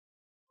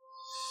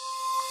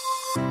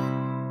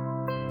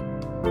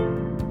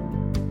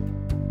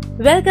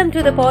Welcome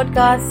to the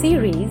podcast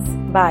series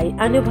by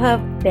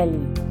अनुभव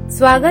दिल्ली।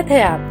 स्वागत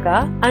है आपका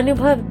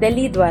अनुभव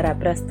दिल्ली द्वारा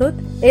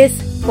प्रस्तुत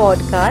इस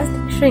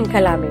पॉडकास्ट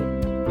श्रृंखला में।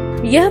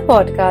 यह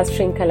पॉडकास्ट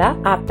श्रृंखला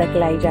आप तक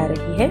लाई जा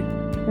रही है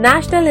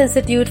national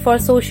institute for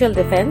social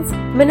defence,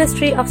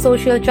 ministry of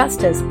social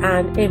justice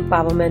and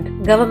empowerment,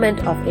 government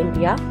of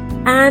India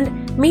and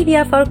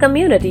media for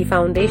community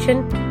foundation,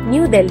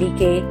 new Delhi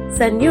के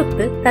संयुक्त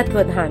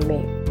तत्वाधान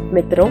में।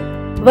 मित्रों,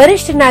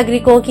 वरिष्ठ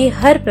नागरिकों की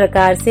हर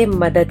प्रकार से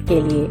मदद के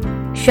लिए,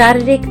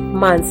 शारीरिक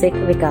मानसिक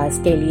विकास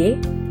के लिए,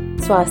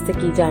 स्वास्थ्य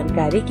की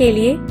जानकारी के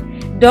लिए,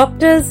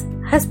 डॉक्टर्स,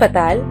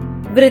 अस्पताल,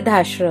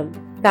 वृद्धाश्रम,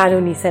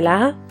 कानूनी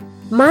सलाह,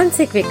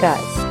 मानसिक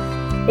विकास,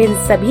 इन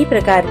सभी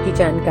प्रकार की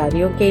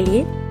जानकारियों के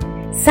लिए,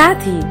 साथ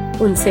ही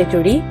उनसे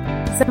जुड़ी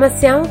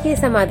समस्याओं के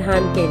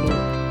समाधान के लिए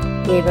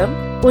एवं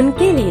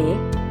उनके लिए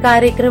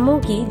कार्यक्रमों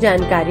की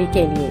जानकारी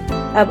के लिए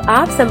अब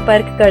आप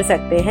संपर्क कर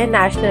सकते हैं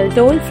national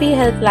toll free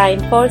helpline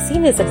for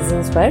senior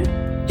citizens पर,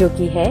 जो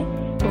कि है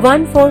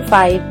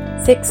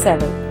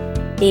 14567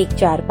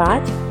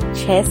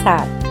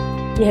 14567।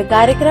 यह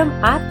कार्यक्रम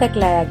आप तक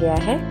लाया गया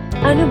है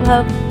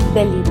अनुभव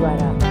दिल्ली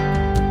द्वारा।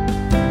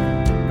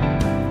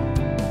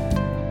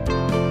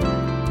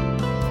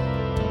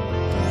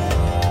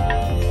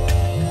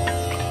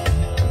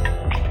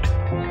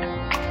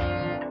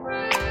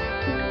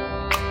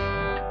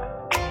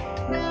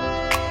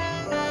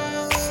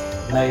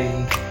 नई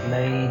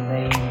नई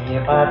नई ये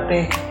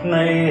बातें,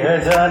 नई है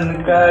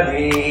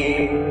जानकारी,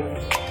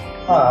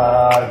 आ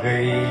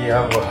गई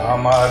अब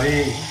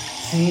हमारी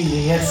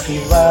सीनियर्स की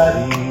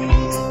बारी।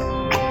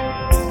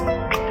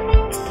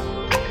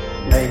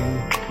 नई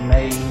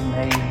नई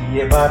नई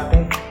ये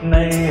बातें,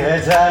 नई है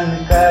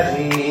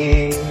जानकारी,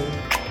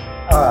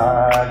 आ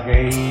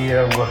गई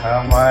अब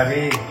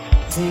हमारी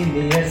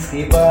सीनियर्स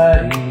की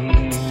बारी।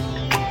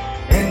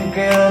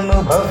 इनके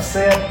अनुभव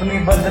से अपनी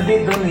बदली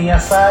दुनिया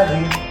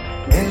सारी,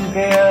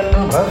 इनके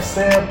अनुभव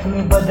से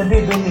अपनी बदली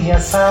दुनिया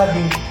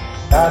सारी।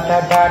 दादा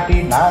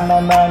दादी नाना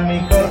नानी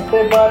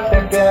करते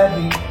बातें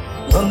प्यारी।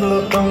 सुन लो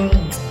तुम,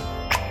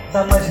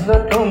 समझ लो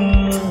तुम,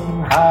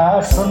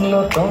 हाँ सुन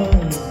लो तुम,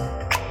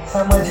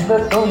 समझ लो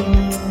तुम,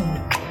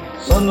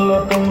 सुन लो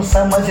तुम,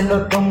 समझ लो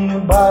तुम,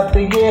 बात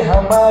ये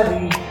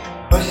हमारी।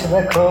 खुश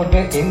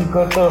रखोगे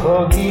इनको तो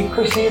होगी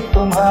खुशी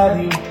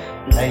तुम्हारी।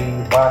 नई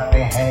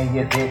बातें हैं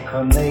ये देखो,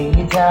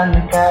 नई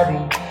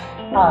जानकारी,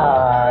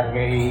 आ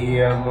गई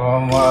अब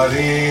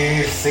हमारी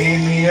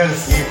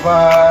सीनियर्स की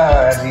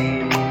बारी।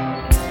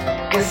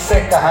 किस्से,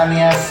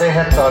 कहानियां,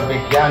 सेहत और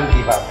विज्ञान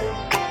की बातें,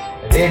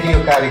 रेडियो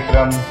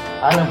कार्यक्रम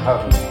अनुभव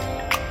में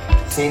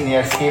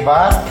सीनियर्स की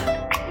बात,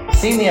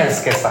 सीनियर्स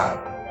के साथ।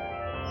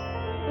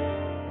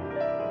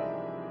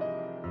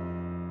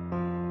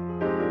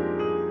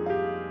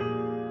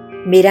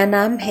 मेरा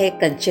नाम है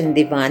कंचन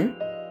दीवान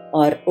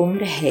और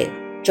उम्र है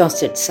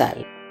 64 साल।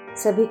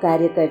 सभी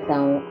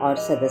कार्यकर्ताओं और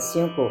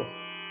सदस्यों को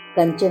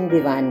कंचन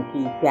दीवान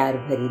की प्यार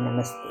भरी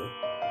नमस्ते।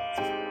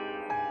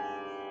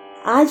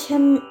 आज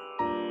हम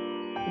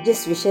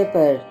जिस विषय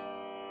पर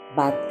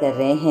बात कर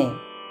रहे हैं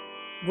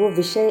वो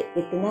विषय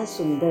इतना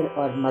सुंदर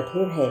और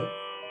मधुर है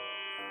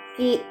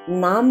कि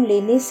नाम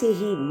लेने से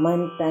ही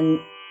मन तन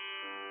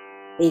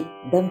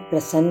एकदम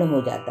प्रसन्न हो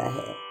जाता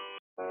है।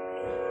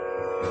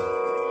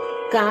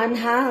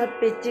 कान्हा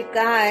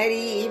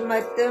पिचकारी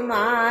मत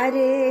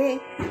मारे,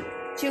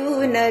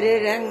 चूनर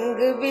रंग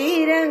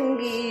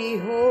बिरंगी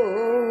हो।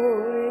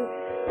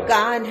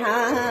 कान्हा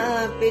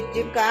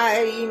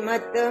पिचकारी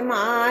मत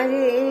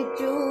मारे,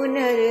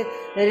 चूनर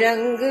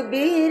रंग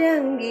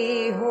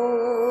बिरंगी हो।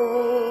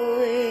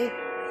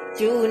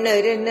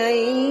 चूनर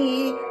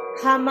नई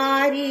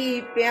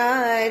हमारी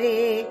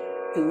प्यारे,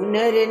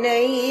 चूनर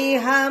नई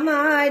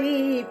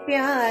हमारी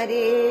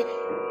प्यारे।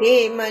 हे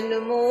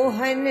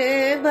मनमोहन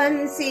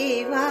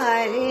बंसी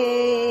वाले,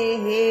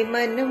 हे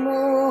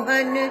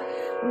मनमोहन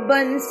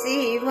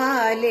बंसी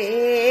वाले,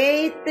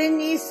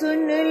 इतनी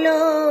सुन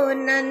लो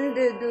नंद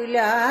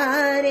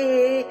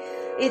दुलारे,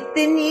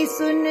 इतनी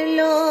सुन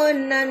लो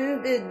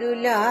नंद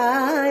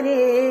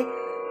दुलारे।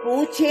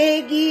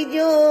 पूछेगी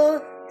जो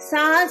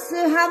सास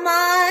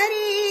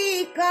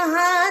हमारी,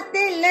 कहाँ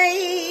ते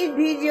लई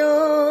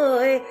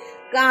भिजोए।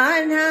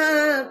 कान्हा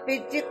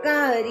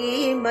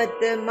पिचकारी मत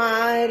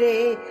मारे,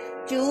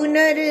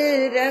 चूनर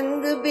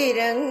रंग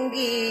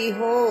बिरंगी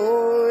हो।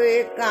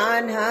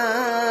 कान्हा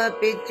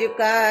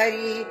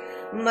पिचकारी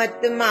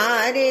मत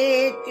मारे,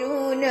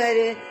 चूनर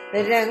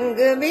रंग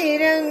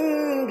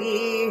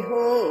बिरंगी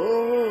हो।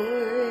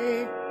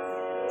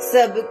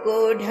 सबको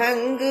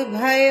ढंग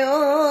भयो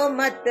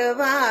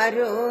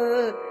मतवारो,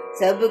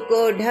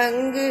 सबको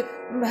ढंग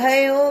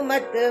भयो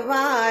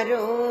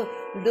मतवारो।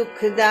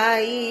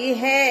 दुखदाई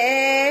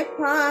है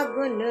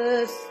फागुन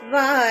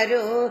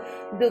वारो,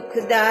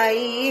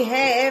 दुखदाई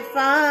है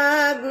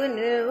फागुन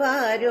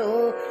वारो।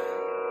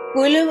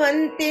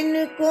 कुलवंतिन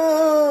को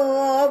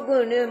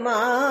गुण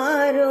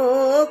मारो,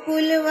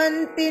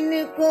 कुलवंतिन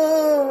को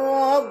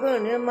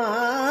गुण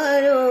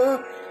मारो।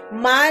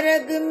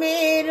 मार्ग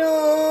मेरो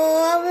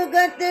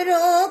अवगत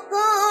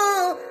रोको,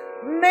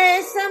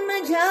 मैं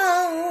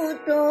समझाऊं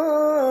तो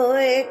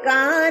ए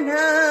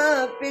कान्हा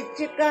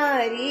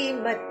पिचकारी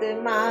मत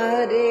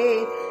मारे,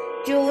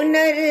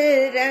 चूनर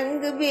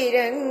रंग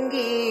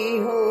बिरंगी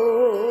हो।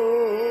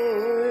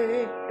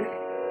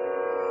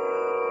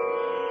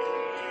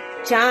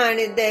 चाण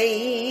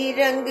दई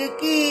रंग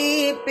की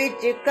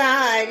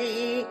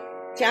पिचकारी,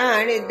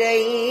 चाण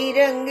दई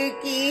रंग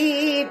की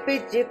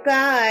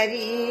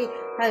पिचकारी,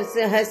 हंस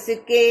हंस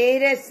के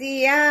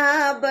रसिया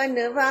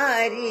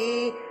बनवारी,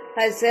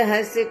 हंस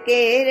हंस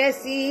के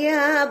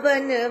रसिया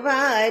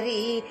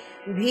बनवारी।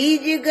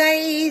 भीज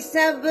गई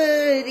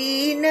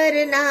सबरी नर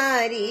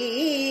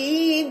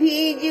नारी,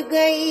 भीज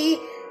गई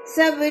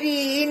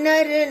सबरी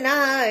नर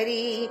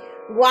नारी।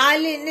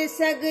 ग्वालिन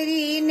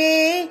सगरी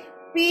ने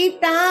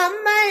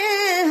पीताम्बर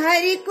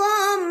हरि को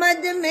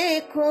मद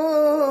में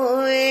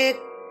खोए,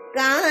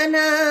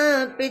 कान्हा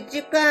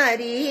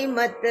पिचकारी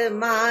मत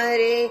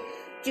मारे,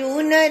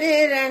 चूनर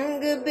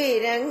रंग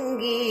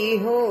बिरंगी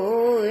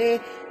होए।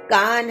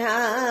 कान्हा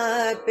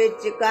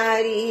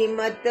पिचकारी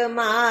मत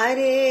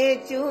मारे,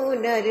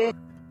 चूनर।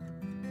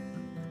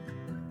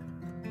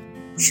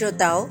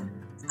 श्रोताओं,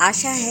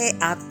 आशा है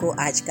आपको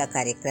आज का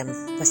कार्यक्रम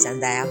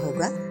पसंद आया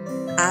होगा।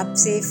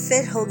 आपसे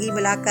फिर होगी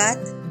मुलाकात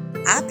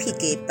आप ही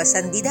के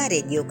पसंदीदा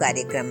रेडियो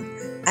कार्यक्रम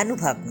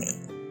अनुभव में।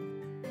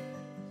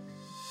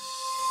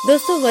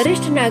 दोस्तों,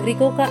 वरिष्ठ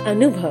नागरिकों का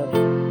अनुभव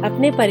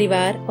अपने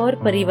परिवार और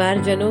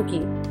परिवारजनों की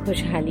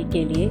खुशहाली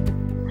के लिए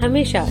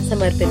हमेशा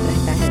समर्पित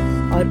रहता है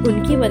और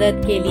उनकी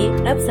मदद के लिए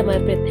अब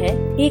समर्पित है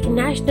एक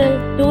national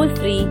toll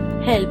free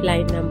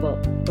helpline number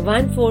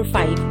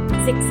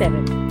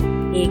 14567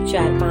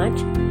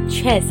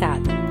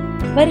 14567।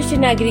 वरिष्ठ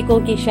नागरिकों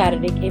की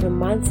शारीरिक एवं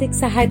मानसिक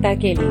सहायता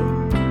के लिए,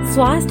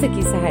 स्वास्थ्य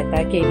की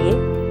सहायता के लिए,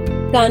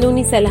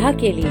 कानूनी सलाह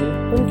के लिए,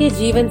 उनके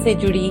जीवन से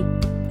जुड़ी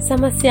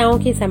समस्याओं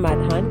के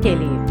समाधान के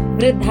लिए,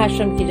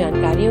 वृद्धाश्रम की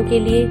जानकारियों के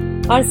लिए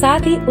और साथ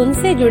ही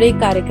उनसे जुड़े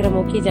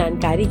कार्यक्रमों की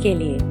जानकारी के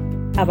लिए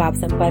अब आप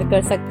संपर्क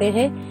कर सकते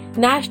हैं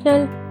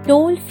national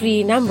toll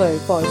free number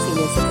for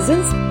senior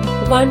citizens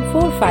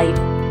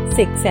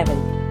 14567।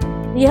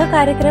 यह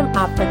कार्यक्रम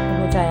आप तक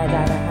पहुंचाया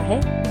जा रहा है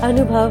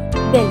अनुभव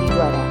दिल्ली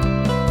द्वारा,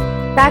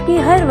 ताकि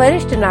हर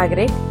वरिष्ठ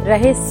नागरिक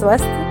रहे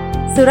स्वस्थ,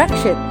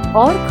 सुरक्षित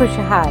और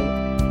खुशहाल।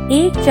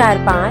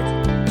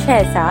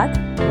 14567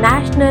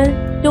 national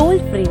toll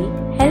free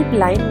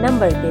helpline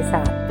number के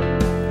साथ।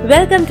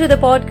 Welcome to the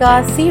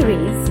podcast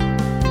series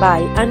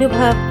by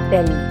अनुभव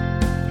Delhi.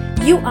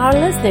 You are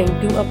listening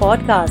to a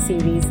podcast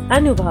series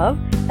Anubhav,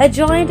 a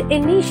joint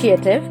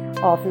initiative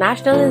of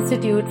National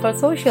Institute for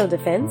Social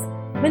Defence,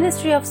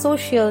 Ministry of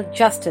Social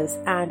Justice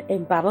and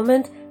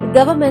Empowerment,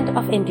 Government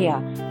of India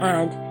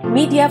and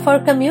Media for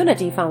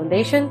Community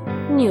Foundation,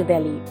 New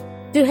Delhi,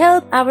 to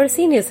help our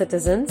senior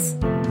citizens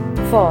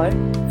for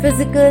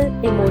physical,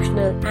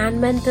 emotional and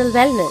mental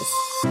wellness.